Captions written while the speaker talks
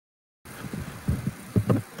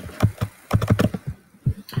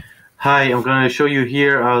Hi, I'm going to show you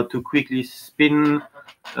here how to quickly spin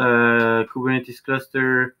Kubernetes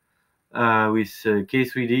cluster with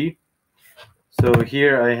K3D. So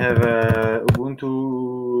here I have a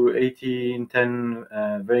Ubuntu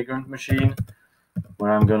 18.10 Vagrant machine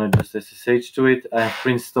where I'm going to just SSH to it. I have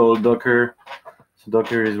pre-installed Docker, so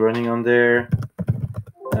Docker is running on there.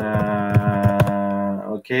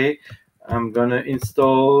 Okay, I'm going to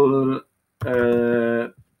install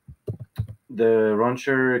the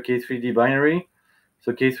launcher K3D binary.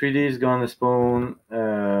 So K3D is going to spawn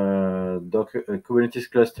Docker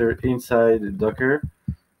Kubernetes cluster inside Docker.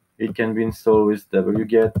 It can be installed with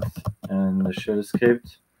wget and the shell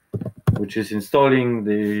script, which is installing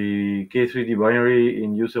the K3D binary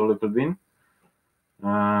in user local bin.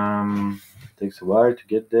 Takes a while to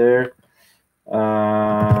get there.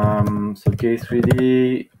 So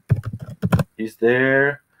K3D is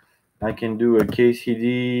there. I can do a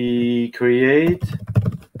KCD create,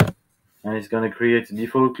 and it's going to create a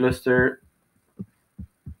default cluster.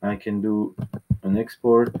 I can do an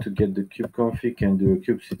export to get the kubeconfig and do a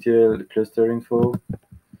kubectl cluster info.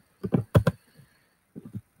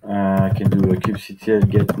 I can do a kubectl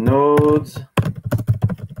get nodes.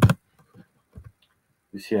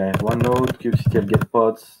 You see I have one node, kubectl get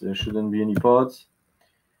pods. There shouldn't be any pods.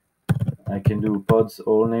 I can do pods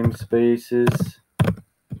all namespaces.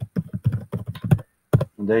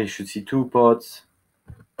 And there you should see two pods.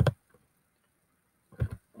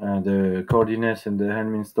 The coordinates and the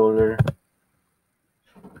Helm installer.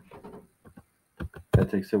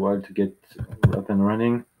 That takes a while to get up and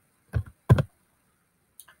running.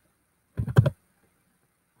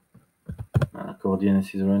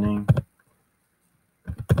 Coordinates is running.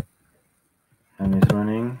 Helm is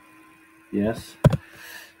running. Yes.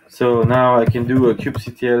 So now I can do a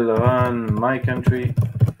kubectl run my country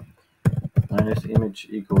minus image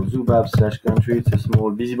equals zoobab/country. It's a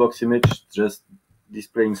small busybox image just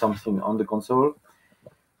displaying something on the console.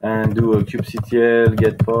 And do a kubectl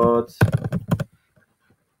get pods.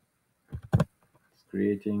 It's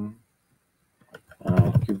creating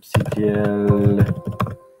kubectl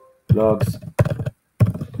logs.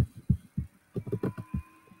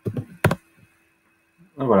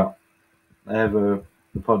 And voilà, I have a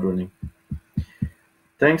pod running.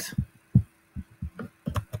 Thanks.